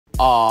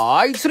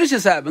Alright, so this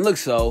just happened. Look,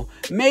 so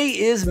May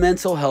is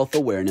Mental Health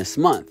Awareness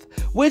Month,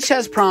 which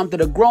has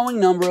prompted a growing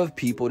number of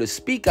people to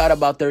speak out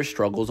about their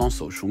struggles on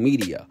social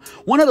media.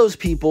 One of those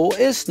people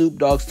is Snoop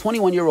Dogg's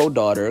 21-year-old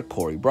daughter,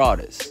 Corey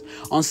Broadus.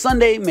 On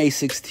Sunday, May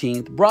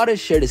 16th,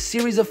 Broadus shared a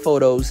series of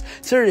photos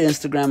to her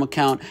Instagram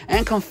account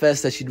and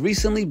confessed that she'd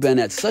recently been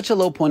at such a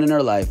low point in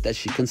her life that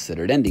she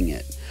considered ending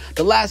it.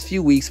 "The last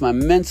few weeks, my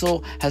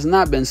mental has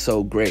not been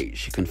so great,"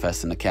 she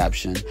confessed in the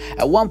caption.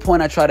 "At one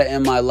point, I tried to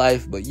end my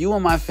life, but you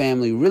and my family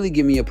really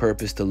give me a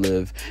purpose to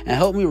live and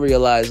help me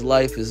realize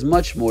life is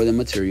much more than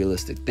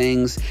materialistic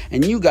things,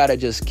 and you gotta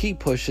just keep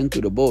pushing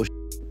through the bullshit.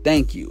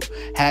 Thank you.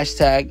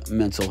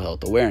 #Mental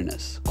Health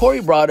Awareness."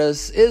 Corey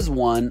Broadus is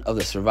one of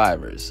the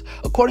survivors.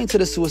 According to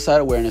the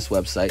suicide awareness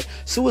website,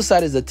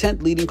 suicide is the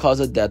 10th leading cause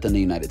of death in the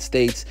United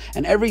States,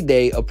 and every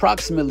day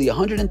approximately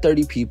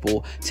 130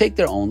 people take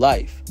their own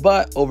life,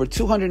 but over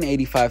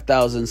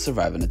 285,000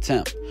 survive an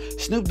attempt.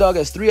 Snoop Dogg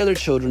has 3 other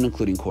children,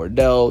 including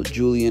Cordell,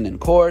 Julian, and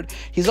Cord.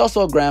 He's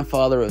also a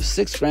grandfather of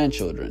 6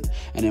 grandchildren,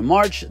 and in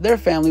March, their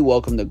family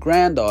welcomed a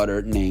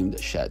granddaughter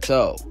named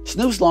Chateau.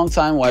 Snoop's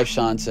longtime wife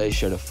Shantae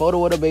shared a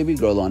photo of a baby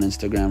girl on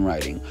Instagram,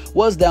 writing,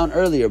 "Was down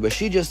earlier, but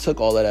she just took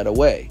all of that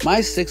away.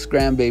 My 6th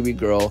grandbaby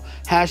girl,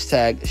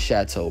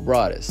 #Chateau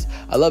Broadus.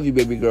 I love you,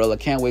 baby girl. I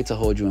can't wait to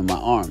hold you in my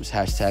arms.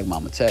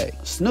 #Mama Tay."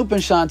 Snoop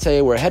and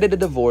Shantae were headed to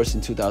divorce in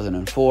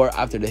 2004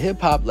 after the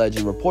hip-hop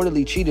legend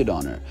reportedly cheated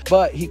on her,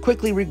 but he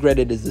quickly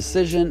regretted his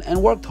decision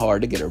and worked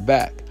hard to get her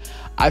back.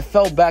 "I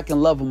fell back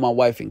in love with my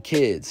wife and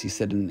kids," he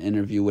said in an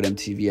interview with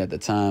MTV at the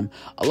time.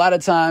 "A lot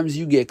of times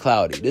you get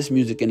cloudy. This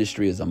music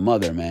industry is a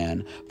mother,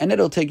 man, and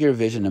it'll take your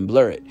vision and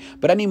blur it.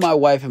 But I need my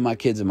wife and my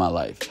kids in my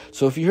life.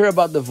 So if you hear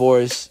about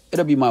divorce,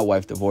 it'll be my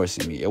wife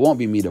divorcing me. It won't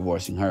be me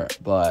divorcing her."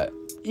 But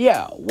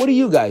yeah, what do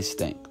you guys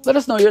think? Let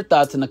us know your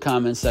thoughts in the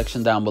comments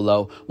section down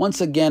below.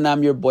 Once again,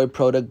 I'm your boy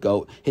Pro the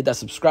Goat. Hit that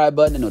subscribe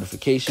button and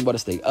notification bell to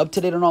stay up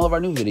to date on all of our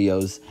new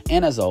videos.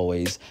 And as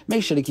always,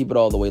 make sure to keep it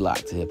all the way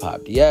locked to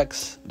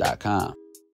hiphopdx.com.